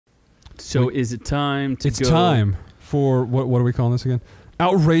So is it time to go? It's time for, what are we calling this again?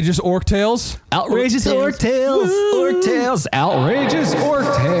 Outrageous Orc Tales? Outrageous Orc Tales! Orc Tales! Outrageous Orc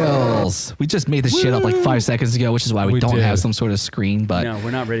Tales! We just made this shit up like 5 seconds ago, which is why we don't have some sort of screen, but... No, we're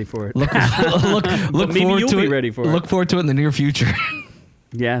not ready for it. Look forward to it. Look forward to it in the near future.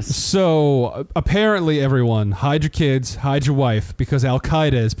 Yes. So, apparently everyone, hide your kids, hide your wife, because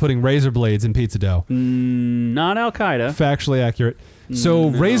Al-Qaeda is putting razor blades in pizza dough. Not Al-Qaeda. Factually accurate. So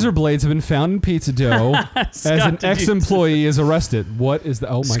razor blades have been found in pizza dough as an ex-employee is arrested. What is the...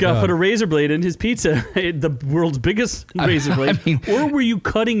 Oh, my God. Scott put a razor blade in his pizza. The world's biggest razor blade. I mean, or were you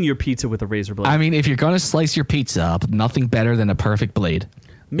cutting your pizza with a razor blade? I mean, if you're going to slice your pizza up, nothing better than a perfect blade.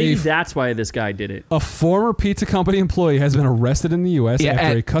 Maybe that's why this guy did it. A former pizza company employee has been arrested in the U.S.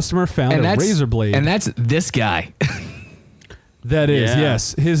 after a customer found a razor blade. And that's this guy. That is,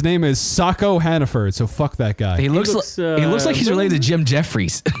 yes. His name is Sacco Hannaford, so fuck that guy. He looks like he's related to Jim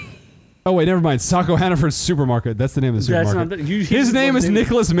Jeffries. Oh, wait, never mind. Sacco Hannaford's Supermarket. That's the name of the supermarket. His name is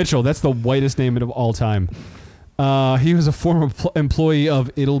Nicholas Mitchell. That's the whitest name of all time. He was a former employee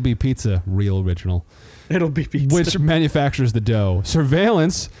of It'll Be Pizza, real original. It'll Be Pizza. Which manufactures the dough.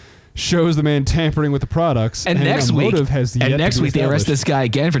 Surveillance shows the man tampering with the products, and next week they arrest this guy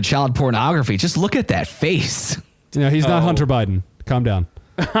again for child pornography. Just look at that face. No, he's not Hunter Biden. Calm down.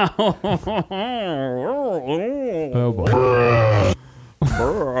 Oh, boy.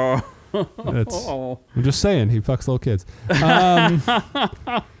 I'm just saying, he fucks little kids.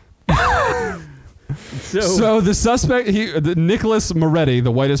 So the suspect, Nicholas Moretti,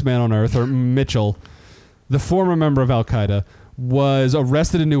 the whitest man on earth, or Mitchell, the former member of Al-Qaeda, was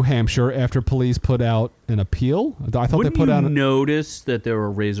arrested in New Hampshire after police put out an appeal. I thought Wouldn't they put out. You notice that there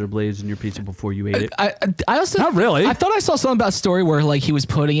were razor blades in your pizza before you ate it? I also not really. I thought I saw something about a story where like he was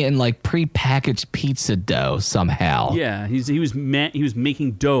putting it in like prepackaged pizza dough somehow. Yeah, he was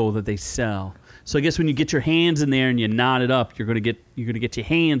making dough that they sell. So I guess when you get your hands in there and you knot it up, you're gonna get your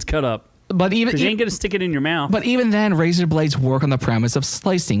hands cut up. But even you ain't gonna stick it in your mouth. But even then, razor blades work on the premise of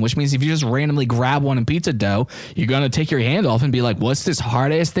slicing, which means if you just randomly grab one in pizza dough, you're gonna take your hand off and be like, "What's this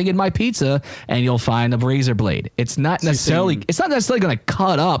hard ass thing in my pizza?" And you'll find a razor blade. It's not necessarily gonna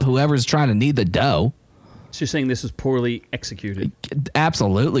cut up whoever's trying to knead the dough. So you're saying this was poorly executed?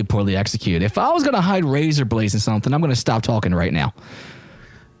 Absolutely poorly executed. If I was gonna hide razor blades in something, I'm gonna stop talking right now.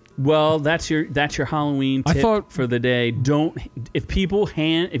 Well, that's your Halloween tip for the day.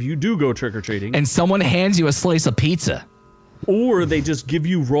 If you do go trick or treating, and someone hands you a slice of pizza, or they just give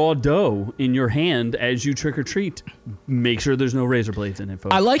you raw dough in your hand as you trick or treat, make sure there's no razor blades in it,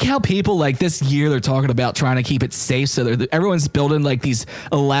 folks. I like how people like this year they're talking about trying to keep it safe, so everyone's building like these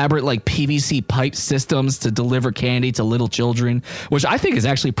elaborate like PVC pipe systems to deliver candy to little children, which I think is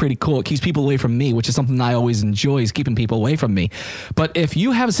actually pretty cool. It keeps people away from me, which is something I always enjoy, is keeping people away from me. But if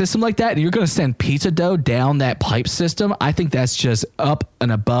you have a system like that and you're going to send pizza dough down that pipe system, I think that's just up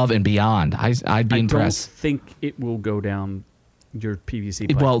and above and beyond. I'd be impressed. I don't think it will go down your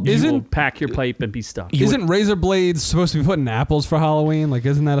PVC pipe. Well, you will pack your pipe and be stuck. Isn't razor blades supposed to be put in apples for Halloween? Like,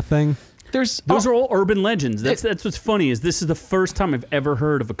 isn't that a thing? Those are all urban legends. That's what's funny is this is the first time I've ever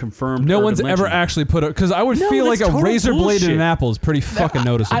heard of a confirmed. No one's ever actually put it, because I would feel like a razor blade in an apple is pretty fucking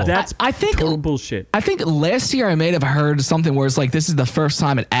noticeable. I think total bullshit. I think last year I may have heard something where it's like this is the first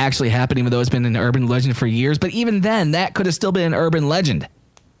time it actually happened, even though it's been an urban legend for years. But even then, that could have still been an urban legend.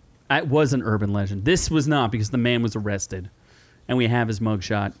 It was an urban legend. This was not, because the man was arrested. And we have his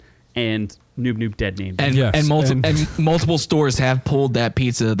mugshot, and Noob dead named. And multiple stores have pulled that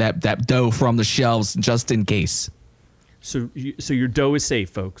pizza, that dough from the shelves just in case. So your dough is safe,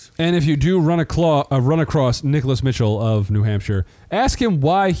 folks. And if you do run across Nicholas Mitchell of New Hampshire, ask him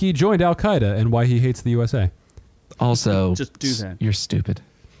why he joined Al-Qaeda and why he hates the USA. Also, just do that. You're stupid.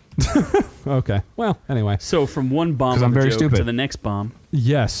 Okay. Well, anyway. So from one bomb to the next bomb.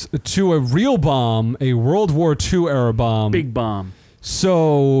 Yes, to a real bomb, a World War II era bomb. Big bomb.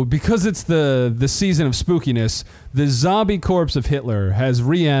 So, because it's the season of spookiness, the zombie corpse of Hitler has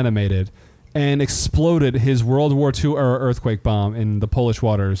reanimated and exploded his World War II era earthquake bomb in the Polish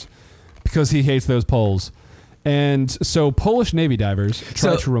waters because he hates those Poles. And so Polish Navy divers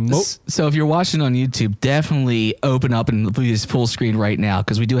try to remote... So if you're watching on YouTube, definitely open up and leave this full screen right now,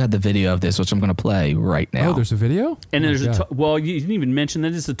 because we do have the video of this, which I'm going to play right now. Oh, there's a video? And there's well, you didn't even mention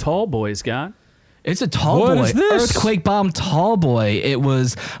that it's a tall boy, Scott. It's a tall boy. What is this? Earthquake bomb tall boy. It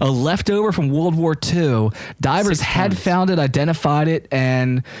was a leftover from World War II. Divers had found it, identified it,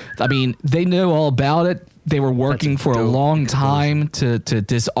 and I mean, they know all about it. They were working for a long time to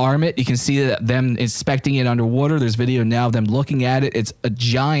disarm it. You can see them inspecting it underwater. There's video now of them looking at it. It's a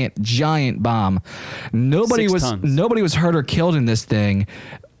giant bomb. Nobody was hurt or killed in this thing.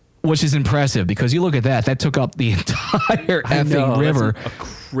 which is impressive because you look at that took up the entire effing river. That's a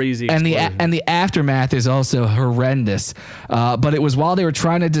crazy and explosion. the aftermath is also horrendous. But it was while they were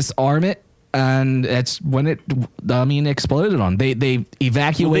trying to disarm it, and that's when it exploded on. They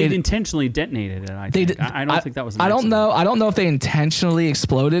evacuated. Well, they intentionally detonated it. I think. I don't think that was. I don't know. I don't know if they intentionally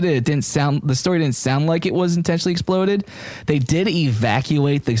exploded it. The story didn't sound like it was intentionally exploded. They did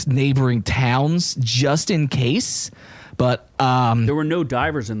evacuate the neighboring towns just in case. But there were no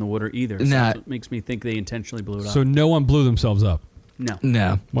divers in the water either. So Nah. it makes me think they intentionally blew it up. So no one blew themselves up.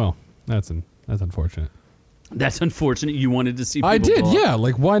 No. Well, that's unfortunate. That's unfortunate. You wanted to see people I did, blow up. yeah.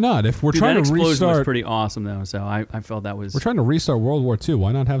 Like, why not? If we're Dude, trying that to explosion restart, was pretty awesome though. So I felt that was. we're trying to restart World War II.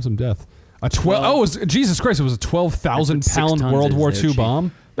 Why not have some death? Jesus Christ! It was a 12,000-pound 6 tons World is War there, II Chief.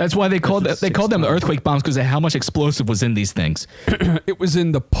 bomb. That's why they called what them 6 earthquake bombs because of how much explosive was in these things. It was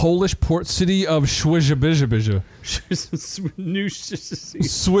in the Polish port city of Świnoujście.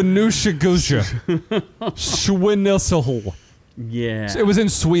 Świnoujście. Yeah. It was in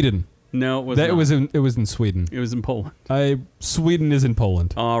Sweden. No, it was That not. it was in Sweden. It was in Poland. Sweden is in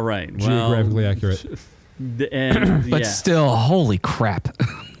Poland. All right. Well, Geographically accurate. But still, holy crap.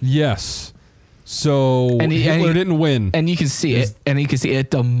 Yes. So Hitler didn't win. And you can see it. And you can see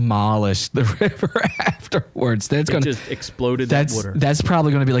it demolished the river afterwards. That's it going just exploded that water. That's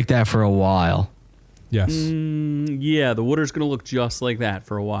probably going to be like that for a while. Yes. Yeah, the water's going to look just like that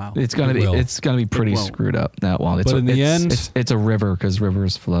for a while. It's going to be pretty won't. screwed up that one. But in the end, it's a river because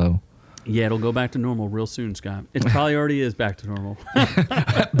rivers flow. Yeah, it'll go back to normal real soon, Scott. It probably already is back to normal.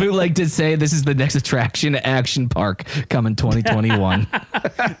 Bootleg did say this is the next attraction Action Park coming 2021.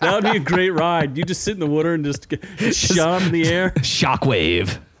 That would be a great ride. You just sit in the water and just get shot in the air.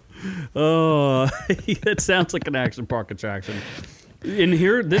 Shockwave. Oh, that sounds like an action park attraction. In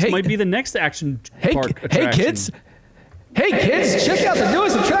here, this might be the next action park attraction. Hey kids, check out the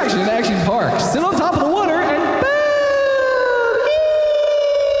newest attraction in Action Park. Sit on top of the water and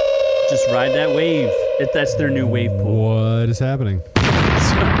just ride that wave. That's their new wave pool. What is happening?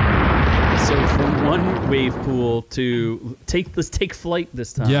 So from one wave pool to let's take flight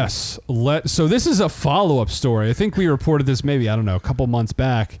this time. Yes. So this is a follow-up story. I think we reported this maybe, I don't know, a couple months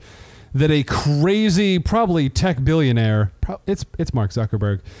back, that a crazy, probably tech billionaire, it's Mark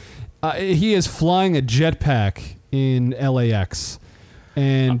Zuckerberg, he is flying a jetpack in LAX.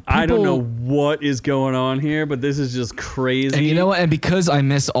 And I don't know what is going on here, but this is just crazy. And you know what? And because I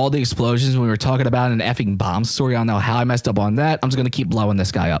missed all the explosions when we were talking about an effing bomb story, I don't know how I messed up on that. I'm just going to keep blowing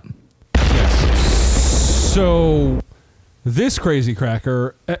this guy up. Yes. So this crazy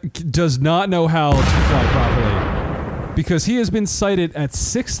cracker does not know how to fly properly because he has been sighted at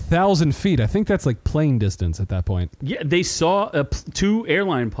 6,000 feet. I think that's like plane distance at that point. Yeah, they saw 2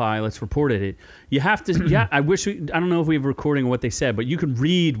 airline pilots reported it. You have to, yeah, I don't know if we have a recording of what they said, but you can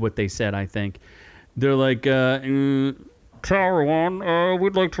read what they said, I think. They're like, Tower 1,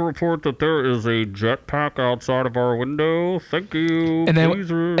 we'd like to report that there is a jetpack outside of our window. Thank you. And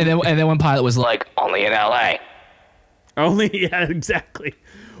then one pilot was like, only in LA. Yeah, exactly.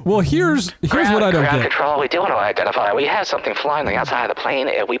 Well, here's what I don't Ground get. control, we do want to identify. We have something flying on the outside of the plane.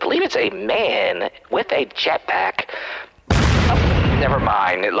 We believe it's a man with a jetpack. Oh, never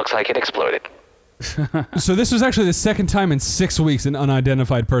mind. It looks like it exploded. So this was actually the second time in 6 weeks an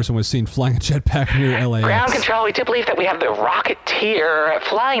unidentified person was seen flying a jetpack near LAX. Ground control, we do believe that we have the Rocketeer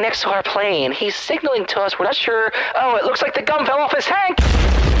flying next to our plane. He's signaling to us. We're not sure. Oh, it looks like the gum fell off his tank.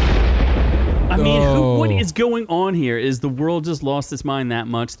 I mean, what is going on here? Is the world just lost its mind that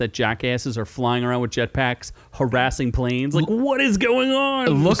much that jackasses are flying around with jetpacks, harassing planes? Like, what is going on?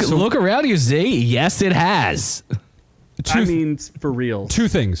 Look around you, Z. Yes, it has. I mean, for real. 2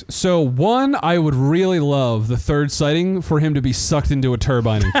 things. So, one, I would really love the third sighting for him to be sucked into a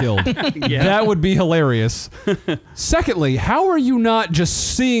turbine and killed. Yeah. That would be hilarious. Secondly, how are you not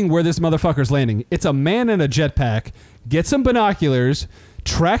just seeing where this motherfucker's landing? It's a man in a jetpack. Get some binoculars.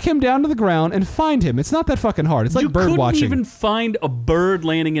 Track him down to the ground and find him. It's not that fucking hard. It's like bird watching. You couldn't even find a bird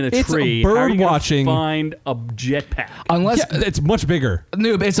landing in a tree. It's bird How are you gonna watching. Find a jetpack. Unless it's much bigger.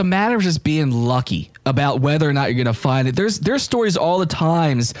 Noob, it's a matter of just being lucky about whether or not you're gonna find it. There's stories all the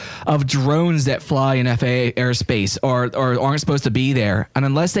times of drones that fly in FAA airspace or aren't supposed to be there, and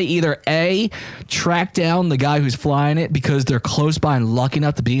unless they either A, track down the guy who's flying it because they're close by and lucky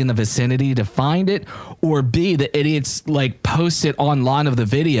enough to be in the vicinity to find it, or B, the idiots like post it online of the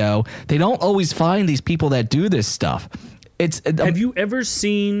video, they don't always find these people that do this stuff. Have you ever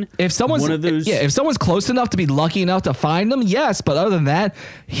seen if someone's one of those? Yeah, if someone's close enough to be lucky enough to find them, yes. But other than that,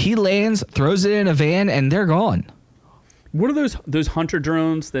 he lands, throws it in a van, and they're gone. What are those hunter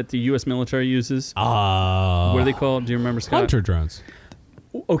drones that the U.S. military uses? What are they called? Do you remember, Scott? Hunter drones.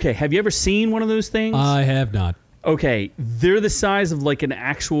 Okay, have you ever seen one of those things? I have not. Okay, they're the size of like an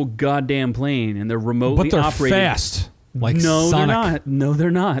actual goddamn plane, and they're remotely But they're operated. fast. Like no, Sonic. they're not. No,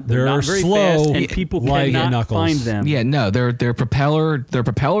 they're not. They're not very slow, fast, and people like cannot Knuckles. find them. Yeah, no, they're propeller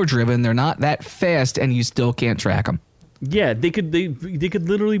driven. They're not that fast, and you still can't track them. Yeah, they could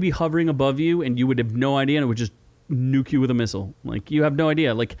literally be hovering above you, and you would have no idea, and it would just nuke you with a missile. Like, you have no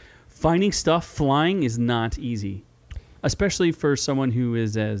idea. Like, finding stuff flying is not easy, especially for someone who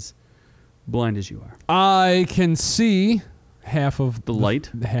is as blind as you are. I can see half of The light?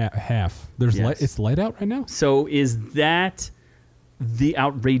 Half. There's Yes. light. It's light out right now. So is that the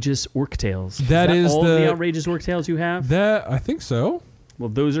outrageous orc tales? That is all the- the outrageous orc tales you have? That I think so. Well,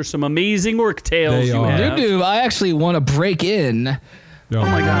 those are some amazing orc tales They you are. have. Noob, I actually want to break in. Oh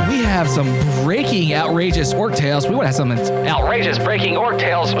my god. We have some breaking outrageous orc tales. We want to have some Outrageous breaking orc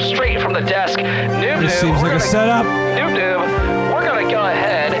tales straight from the desk. Noob This seems like a setup. Noob, we're going to go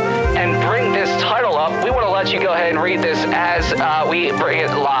ahead and bring this title up. We want to let you go ahead and read this as we bring it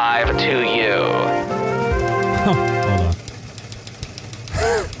live to you. Hold on.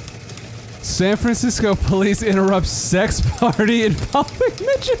 San Francisco police interrupt sex party involving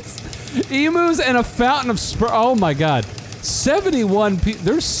midgets, emus, and a fountain of sperm. Oh my god. 71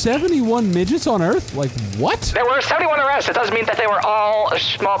 there's 71 midgets on Earth? Like, what? There were 71 arrests. It doesn't mean that they were all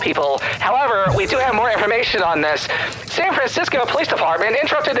small people. However, we do have more information on this. San Francisco Police Department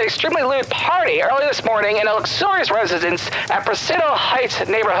interrupted an extremely lewd party early this morning in a luxurious residence at Presidio Heights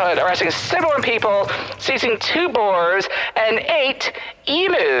neighborhood, arresting 71 people, seizing 2 boars, and 8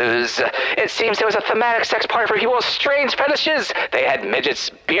 emus. It seems there was a thematic sex party for people with strange fetishes. They had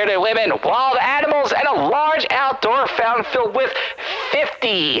midgets, bearded women, wild animals, and a large outdoor fountain filled with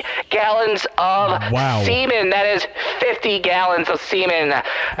 50 gallons of semen. That is 50 gallons of semen.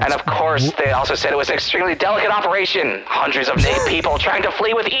 And of course, they also said it was an extremely delicate operation. Hundreds of naked people trying to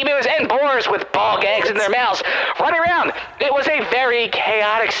flee with emus and boars with ball gags in their mouths running around. It was a very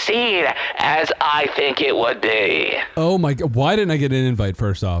chaotic scene, as I think it would be. Oh my god. Why didn't I get an invite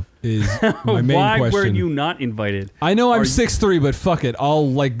first off? Is my main Why question. were you not invited? I know I'm 6'3", but fuck it.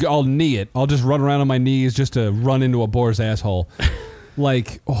 I'll knee it. I'll just run around on my knees just to run into a boar's asshole.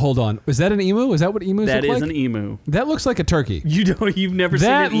 Like, hold on. Is that an emu? Is that what emus look like? That is an emu. That looks like a turkey. You've never seen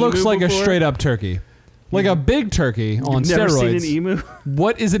an emu That looks like before? a straight up turkey. Like a big turkey on You've never steroids. seen an emu?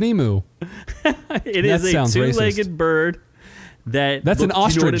 What is an emu? It is a sounds two-legged racist. bird. That's an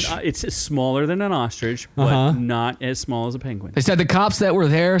ostrich. It's smaller than an ostrich, but Uh-huh. not as small as a penguin. They said the cops that were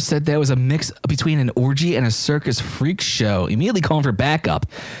there said there was a mix between an orgy and a circus freak show, immediately calling for backup.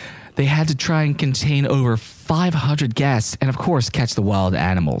 They had to try and contain over 500 guests and, of course, catch the wild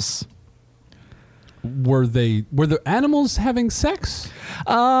animals. Were the animals having sex?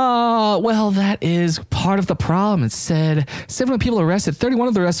 Well, that is part of the problem. It said 7 people arrested. 31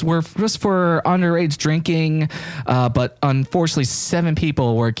 of the arrests were just for underage drinking, but unfortunately 7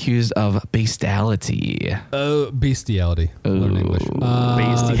 people were accused of bestiality. Bestiality. Learn English.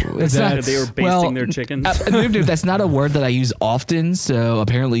 It's not- They were basting well, their chickens. Dude, that's not a word that I use often, so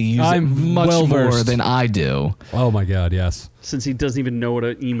apparently you use it I'm much more well-versed. than I do. Oh my god, yes. Since he doesn't even know what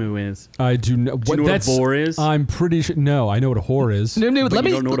an emu is. I do know. Do you know what a boar is? I'm pretty sure. No, I know what a whore is. Dude, But let you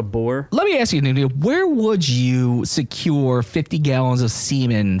me don't know what a boar? let me ask you, Nuno, where would you secure 50 gallons of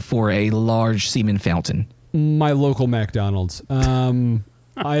semen for a large semen fountain? My local McDonald's.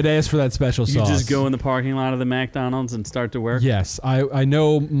 I'd ask for that special You sauce. just go in the parking lot of the McDonald's and start to work? Yes, I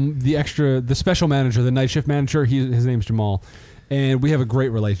know the special manager, the night shift manager. His name's Jamal, and we have a great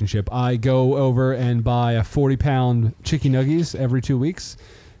relationship. I go over and buy a 40-pound chicken nuggies every 2 weeks,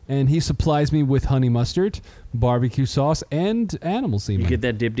 and he supplies me with honey mustard, barbecue sauce, and animal semen. You get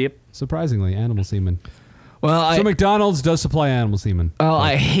that dip? Surprisingly, animal semen. Well, So McDonald's does supply animal semen. Oh,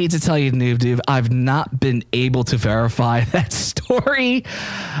 I hate to tell you, Noob Dude, I've not been able to verify that story.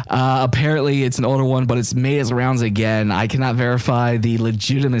 Apparently, it's an older one, but it's made its rounds again. I cannot verify the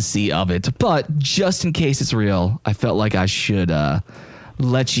legitimacy of it, but just in case it's real, I felt like I should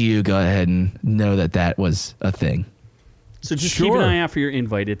let you go ahead and know that that was a thing. So just keep an eye out for your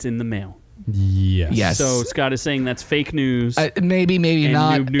invite. It's in the mail. Yes. Yes. So Scott is saying that's fake news. Maybe and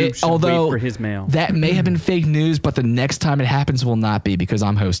not. Noob should Although wait for his mail. that may have been fake news, but the next time it happens will not be because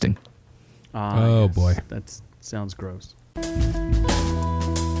I'm hosting. Oh, boy. That sounds gross.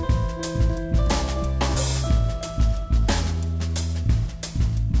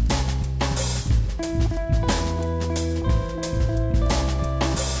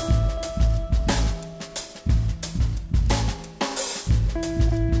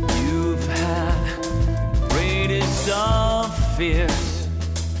 You've had greatest of fears.